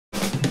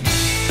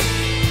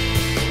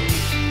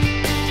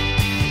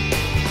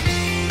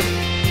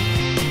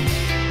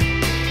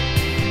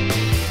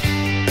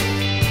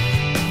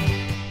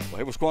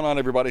going on,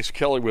 everybody? It's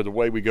Kelly with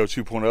Away We Go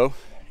 2.0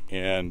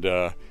 and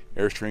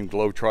Airstream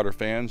Globetrotter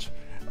fans,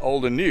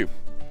 old and new.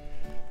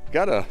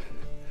 Got a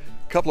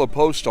couple of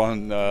posts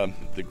on the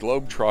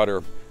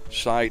Globetrotter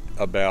site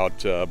about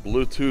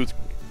Bluetooth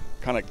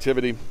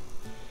connectivity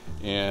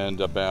and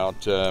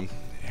about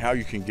how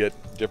you can get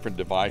different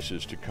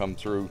devices to come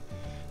through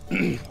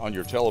on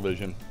your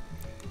television.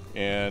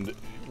 And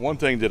one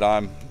thing that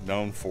I'm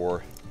known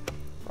for,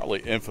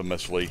 probably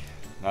infamously,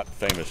 not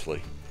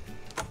famously,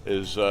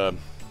 is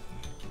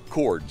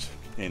cords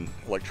and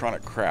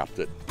electronic crap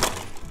that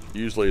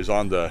usually is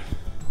on the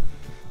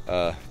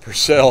for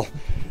sale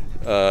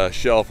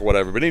shelf or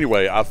whatever. But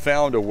anyway, I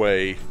found a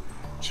way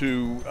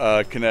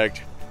to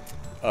connect,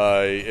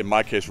 in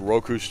my case, a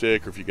Roku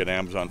stick, or if you get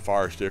Amazon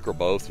Fire Stick or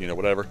both, you know,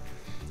 whatever.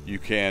 You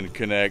can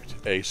connect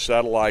a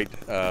satellite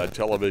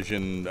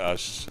television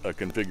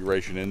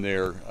configuration in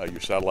there, your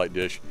satellite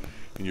dish,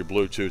 and your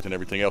Bluetooth and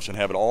everything else, and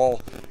have it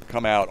all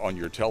come out on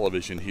your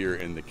television here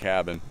in the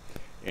cabin.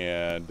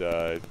 And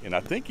I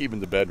think even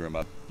the bedroom.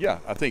 Yeah,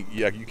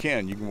 you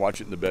can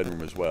watch it in the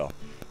bedroom as well.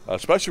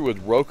 Especially with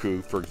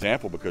Roku, for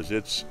example, because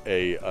it's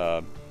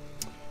an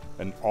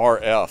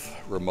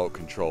RF remote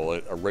control,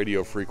 a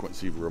radio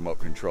frequency remote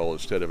control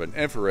instead of an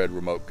infrared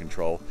remote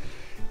control.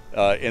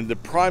 And the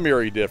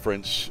primary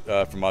difference,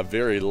 from my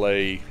very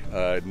lay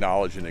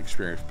knowledge and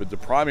experience, but the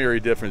primary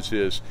difference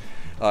is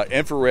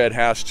infrared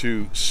has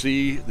to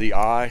see the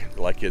eye,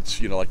 like it's,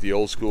 you know, like the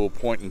old school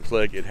point and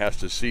click. It has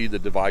to see the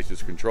device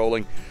it's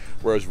controlling,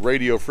 whereas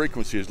radio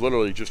frequency is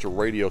literally just a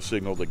radio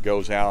signal that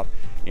goes out,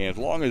 and as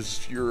long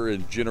as you're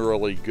in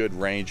generally good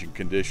range and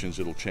conditions,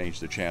 it'll change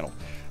the channel.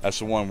 That's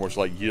the one where it's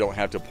like you don't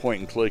have to point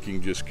and click. You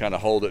can just kind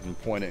of hold it and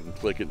point it and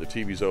click it. The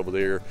TV's over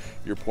there,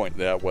 you're pointing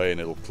that way and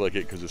it'll click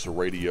it because it's a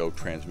radio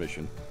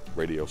transmission,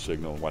 radio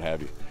signal, what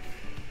have you.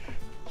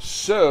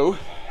 So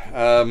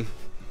I'm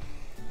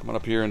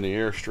up here in the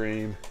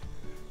Airstream.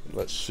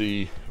 Let's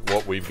see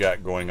what we've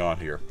got going on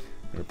here.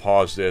 I'm going to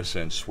pause this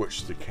and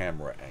switch the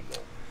camera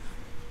angle.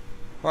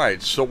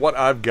 Alright, so what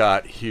I've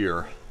got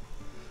here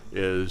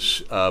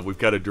is we've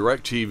got a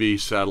DirecTV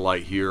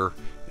satellite here,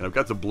 and I've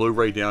got the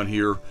Blu-ray down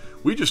here.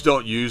 We just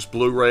don't use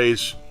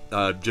Blu-rays,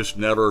 just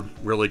never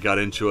really got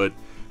into it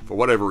for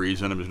whatever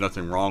reason. There's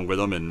nothing wrong with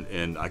them,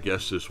 and I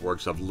guess this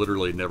works. I've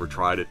literally never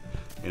tried it,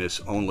 and it's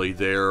only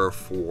there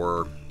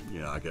for, you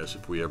know, I guess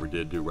if we ever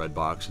did do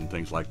Redbox and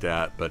things like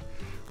that, but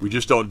we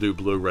just don't do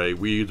Blu-ray.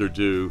 We either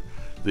do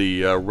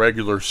the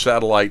regular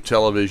satellite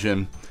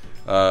television,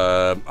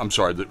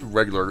 the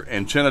regular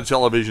antenna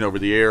television over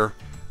the air.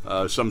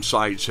 Some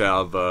sites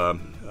have,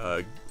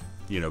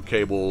 you know,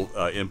 cable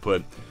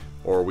input,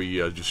 or we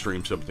just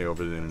stream something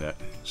over the internet.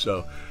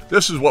 So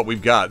this is what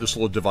we've got, this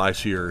little device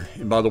here.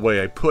 And by the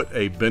way, I put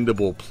a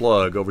bendable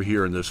plug over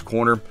here in this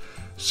corner,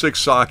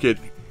 6-socket,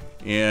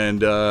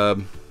 and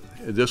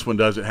this one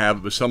doesn't have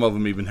it, but some of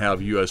them even have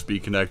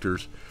USB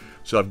connectors.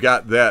 So I've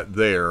got that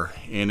there,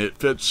 and it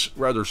fits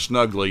rather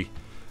snugly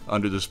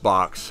under this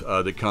box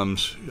that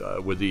comes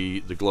with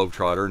the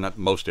Globetrotter, not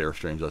most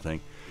Airstreams, I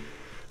think.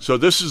 So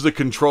this is the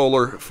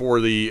controller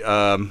for the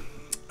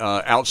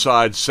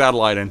outside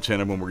satellite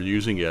antenna when we're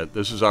using it.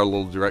 This is our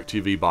little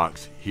DirecTV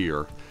box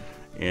here,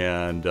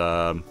 and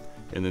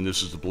then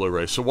this is the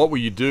Blu-ray. So what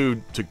we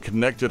do to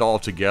connect it all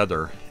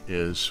together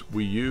is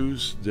we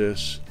use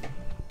this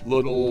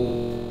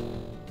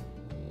little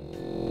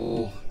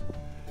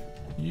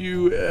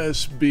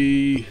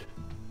USB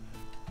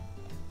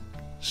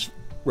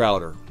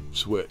router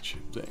switch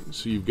thing.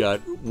 So you've got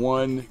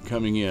one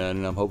coming in,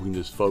 and I'm hoping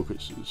this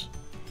focuses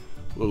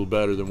a little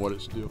better than what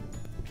it's doing.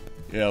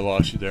 Yeah, I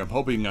lost you there. I'm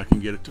hoping I can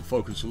get it to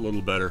focus a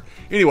little better.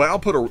 Anyway, I'll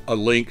put a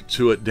link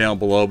to it down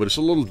below, but it's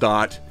a little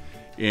dot,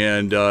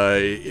 and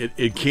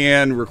it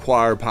can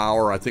require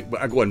power. I think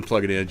I go ahead and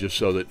plug it in just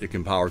so that it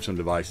can power some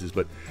devices,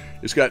 but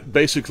it's got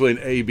basically an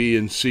A, B,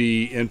 and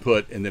C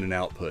input and then an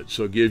output.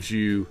 So it gives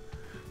you,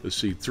 let's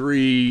see,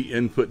 3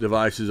 input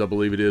devices, I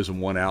believe it is,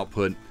 and 1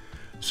 output.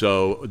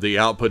 So the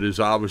output is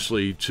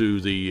obviously to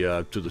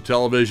the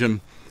television,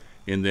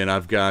 and then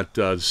I've got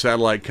the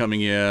satellite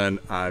coming in.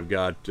 I've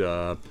got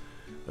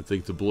I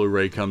think the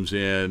Blu-ray comes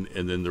in,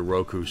 and then the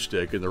Roku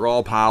stick, and they're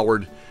all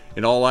powered,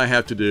 and all I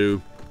have to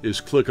do is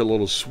click a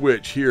little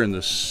switch here in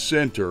the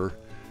center,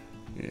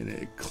 and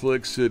it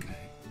clicks it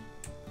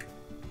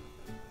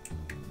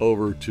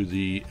over to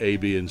the A,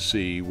 B, and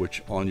C,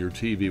 which on your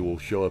TV will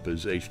show up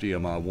as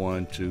HDMI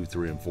 1, 2,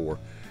 3, and 4.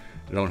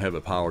 I don't have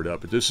it powered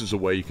up, but this is a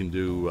way you can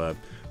do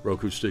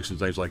Roku sticks and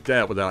things like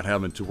that without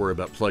having to worry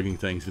about plugging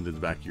things into the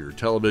back of your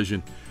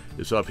television.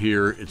 It's up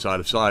here, it's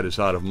out of sight, it's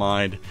out of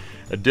mind.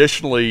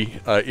 Additionally,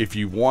 if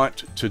you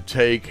want to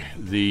take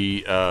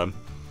the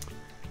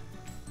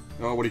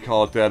what do you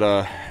call it, that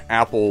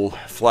Apple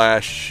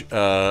flash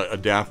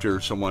adapter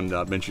someone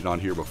mentioned on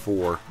here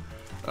before,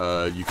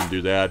 you can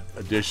do that.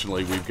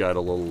 Additionally, we've got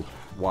a little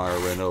wire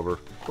ran over.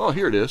 Well,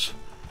 here it is.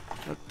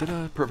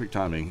 Perfect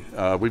timing.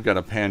 We've got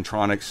a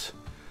Pantronics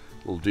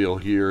little deal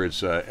here.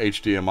 It's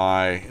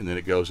HDMI, and then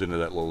it goes into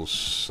that little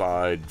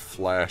side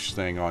flash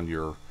thing on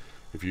your,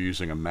 if you're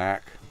using a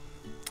Mac.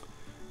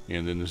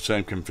 And then the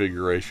same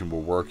configuration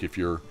will work if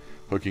you're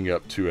hooking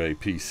up to a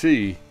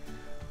PC.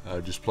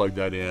 Just plug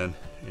that in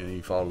and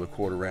you follow the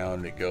cord around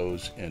and it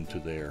goes into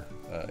there,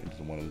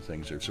 into one of the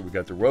things there. So we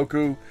got the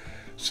Roku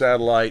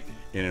satellite,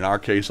 and in our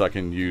case I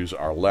can use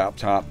our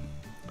laptop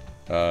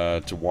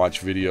to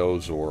watch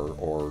videos,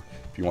 or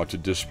if you want to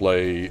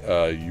display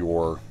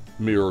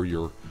mirror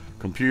your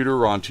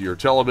computer onto your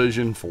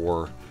television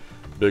for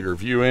bigger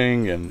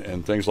viewing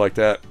and things like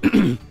that.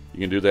 You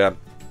can do that.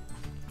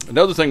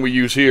 Another thing we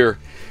use here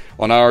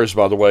on ours,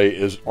 by the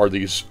way, are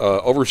these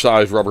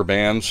oversized rubber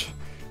bands.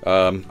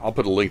 I'll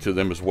put a link to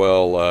them as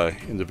well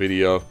in the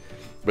video,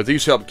 but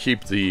these help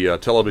keep the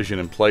television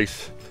in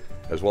place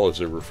as well as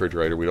the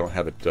refrigerator. We don't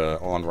have it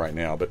on right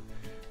now, but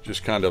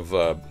just kind of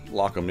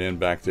lock them in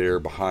back there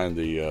behind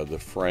the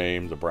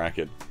frame, the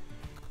bracket.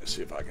 Let's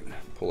see if I can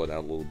pull it out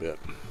a little bit.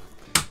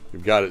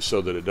 We've got it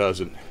so that it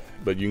doesn't,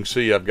 but you can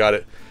see I've got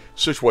it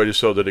situated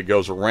so that it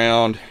goes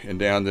around and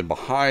down. Then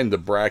behind the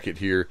bracket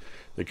here,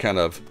 it kind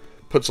of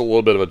puts a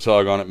little bit of a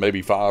tug on it,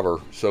 maybe 5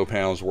 or so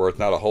pounds worth,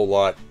 not a whole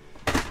lot,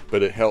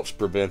 but it helps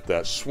prevent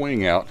that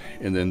swing out.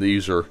 And then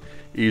these are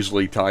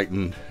easily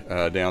tightened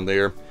down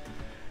there.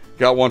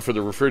 Got one for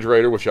the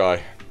refrigerator, which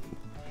I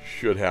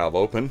should have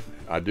open.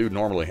 I do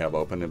normally have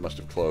open. It must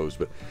have closed,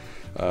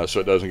 but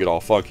so it doesn't get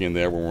all funky in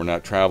there when we're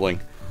not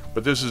traveling.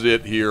 But this is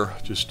it here.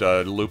 Just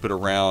loop it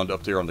around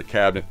up there on the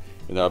cabinet,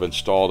 and I've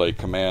installed a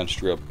command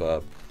strip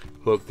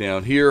hook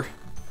down here.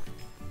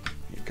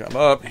 You come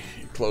up,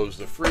 you close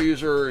the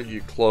freezer,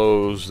 you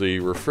close the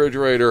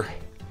refrigerator,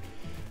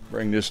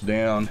 bring this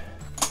down,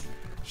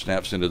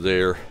 snaps into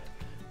there,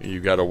 and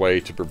you've got a way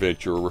to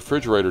prevent your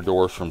refrigerator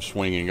doors from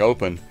swinging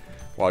open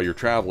while you're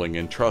traveling.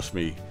 And trust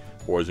me,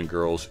 boys and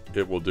girls,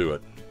 it will do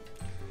it.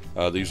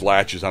 These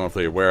latches, I don't know if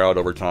they wear out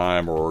over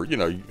time, or, you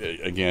know,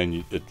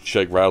 again, it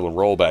shake, rattle, and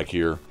roll back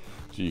here,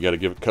 so you got to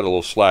cut a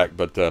little slack.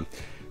 But so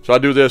I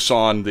do this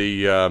on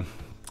the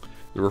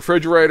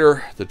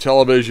refrigerator, the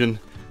television,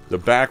 the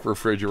back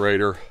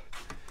refrigerator,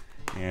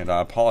 and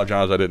I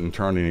apologize I didn't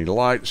turn any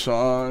lights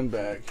on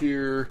back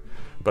here,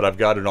 but I've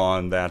got it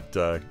on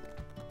that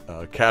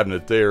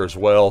cabinet there as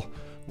well.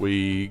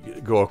 We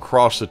go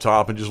across the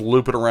top and just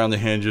loop it around the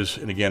hinges,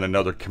 and again,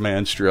 another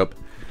command strip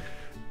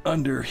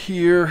under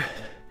here,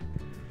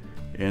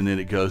 and then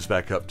it goes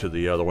back up to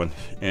the other one,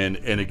 and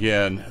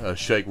again,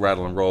 shake,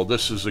 rattle, and roll.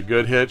 This is a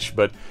good hitch,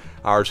 but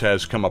ours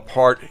has come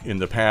apart in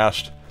the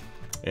past,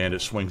 and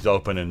it swings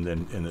open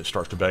and it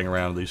starts to bang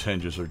around. These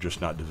hinges are just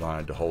not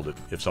designed to hold it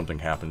if something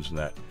happens and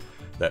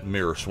that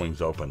mirror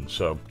swings open.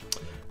 So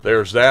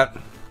there's that.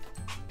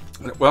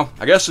 Well,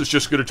 I guess it's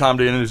just as good a time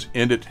to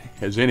end it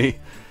as any.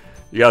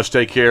 You guys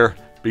take care,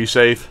 be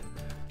safe.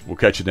 We'll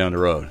catch you down the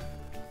road.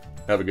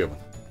 Have a good one.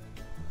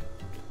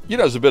 You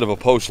know, as a bit of a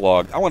post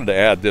log, I wanted to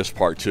add this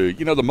part too.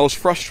 You know, the most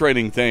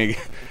frustrating thing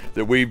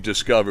that we've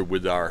discovered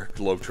with our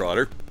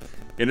Globetrotter,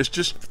 and it's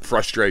just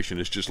frustration,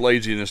 it's just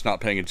laziness,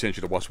 not paying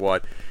attention to what's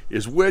what,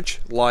 is which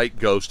light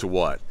goes to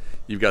what.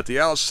 You've got the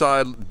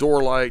outside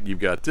door light, you've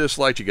got this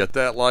light, you got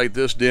that light,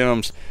 this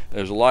dims,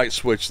 there's a light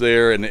switch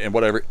there, and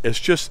whatever. It's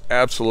just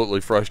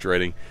absolutely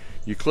frustrating.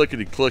 You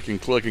clickety click and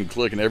click and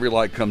click, and every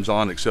light comes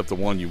on except the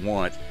one you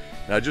want.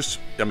 And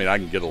I mean, I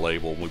can get a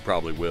label, and we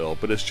probably will,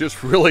 but it's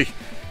just really,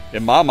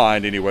 in my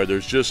mind anyway,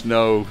 there's just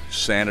no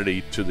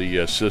sanity to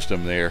the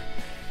system there.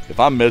 If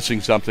I'm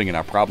missing something, and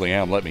I probably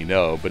am, let me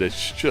know, but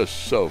it's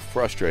just so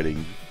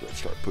frustrating. Let's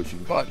start pushing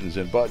buttons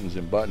and buttons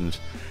and buttons,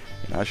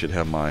 and I should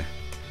have my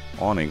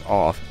awning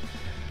off.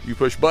 You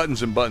push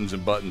buttons and buttons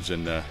and buttons,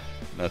 and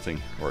nothing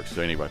works.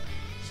 So anyway,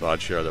 so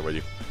I'd share that with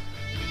you.